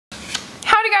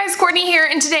Hi guys, Kortney here,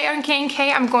 and today on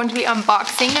K&K I'm going to be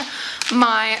unboxing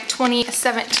my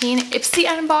 2017 IPSY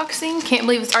unboxing. Can't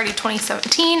believe it's already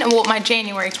 2017. Well, my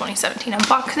January 2017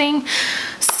 unboxing.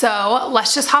 So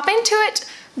let's just hop into it.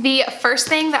 The first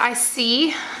thing that I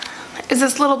see is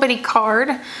this little bitty card.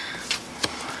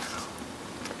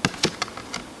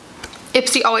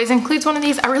 IPSY always includes one of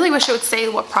these. I really wish it would say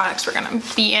what products were gonna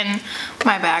be in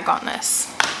my bag on this.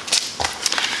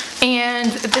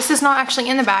 And this is not actually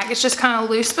in the bag, it's just kind of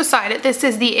loose beside it. This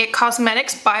is the IT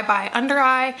Cosmetics Bye Bye Under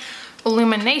Eye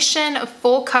Illumination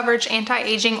Full Coverage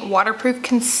Anti-Aging Waterproof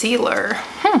Concealer.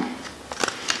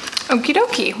 Okie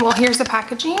dokie. Well, here's the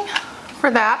packaging for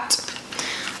that.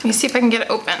 Let me see if I can get it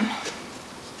open.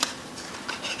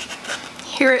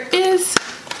 Here it is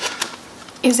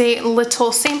a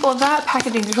little sample of that.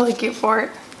 Packaging is really cute for it.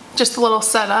 Just a little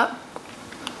setup.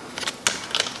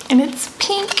 And it's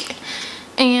pink.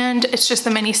 And it's just a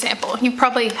mini sample. You've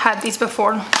probably had these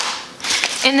before.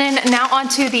 And then now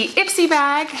onto the IPSY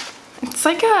bag. It's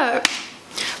like a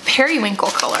periwinkle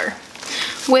color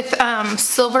with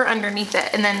silver underneath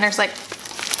it. And then there's like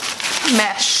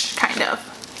mesh, kind of.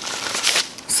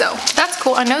 So that's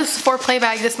cool. I know this 4Play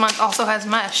bag this month also has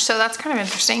mesh, so that's kind of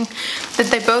interesting that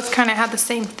they both kind of have the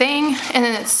same thing. And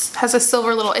then it has a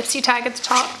silver little IPSY tag at the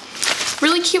top.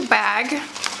 Really cute bag.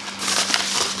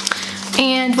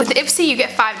 And with IPSY, you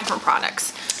get 5 different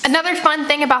products. Another fun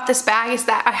thing about this bag is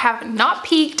that I have not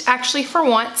peeked, actually, for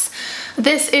once.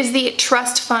 This is the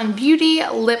Trust Fund Beauty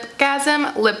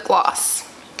Lipgasm Lip Gloss.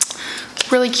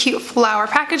 Really cute flower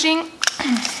packaging.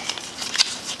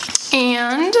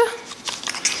 And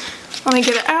let me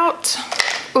get it out.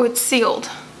 Oh, it's sealed.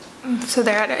 So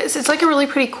there it is. It's like a really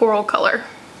pretty coral color.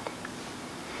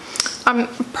 I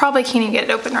probably can't even get it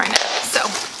open right now, so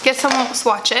guess I won't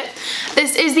swatch it.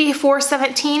 This is the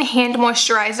 417 Hand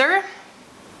Moisturizer.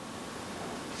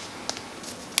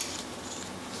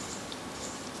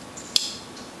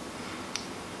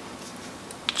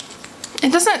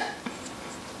 It doesn't,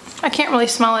 I can't really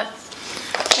smell it.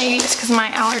 Maybe it's because my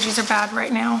allergies are bad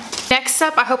right now. Next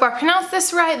up, I hope I pronounced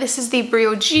this right. This is the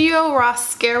Briogeo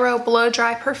Roscaro Blow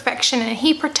Dry Perfection and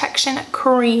Heat Protection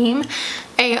Cream.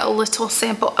 A little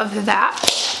sample of that.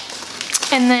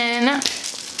 And then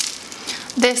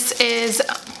this is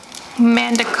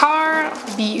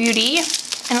Mandakar Beauty,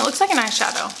 and it looks like an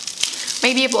eyeshadow.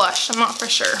 Maybe a blush, I'm not for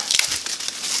sure.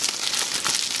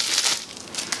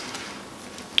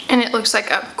 And it looks like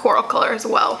a coral color as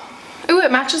well. Ooh,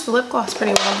 it matches the lip gloss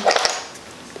pretty well,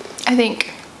 I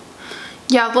think.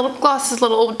 Yeah, the lip gloss is a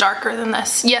little darker than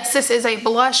this. Yes, this is a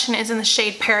blush and is in the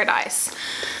shade Paradise.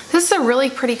 This is a really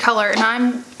pretty color, and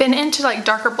I've been into like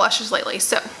darker blushes lately,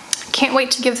 so can't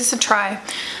wait to give this a try.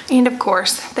 And of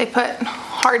course, they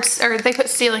put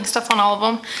sealing stuff on all of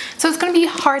them, so it's going to be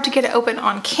hard to get it open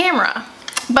on camera.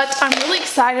 But I'm really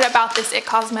excited about this IT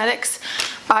Cosmetics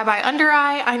Bye Bye Under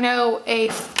Eye. I know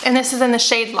and this is in the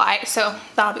shade Light, so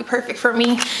that'll be perfect for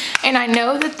me. And I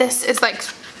know that this is like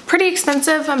pretty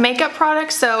expensive makeup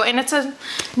product, so, and it's a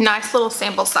nice little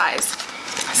sample size.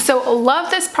 So love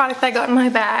this product I got in my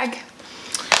bag.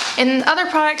 And other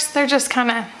products, they're just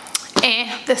kind of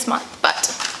this month,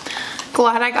 but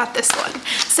glad I got this one.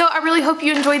 So I really hope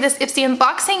you enjoyed this IPSY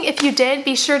unboxing. If you did,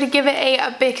 be sure to give it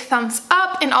a big thumbs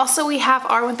up. And also we have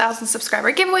our 1,000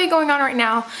 subscriber giveaway going on right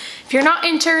now. If you're not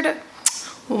entered,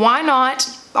 why not?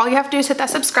 All you have to do is hit that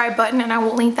subscribe button, and I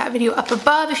will link that video up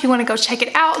above if you want to go check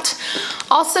it out.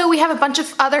 Also, we have a bunch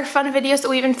of other fun videos that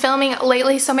we've been filming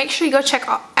lately, so make sure you go check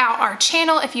out our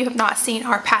channel if you have not seen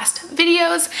our past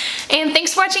videos. And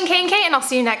thanks for watching K&K, and I'll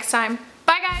see you next time.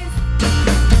 Bye guys!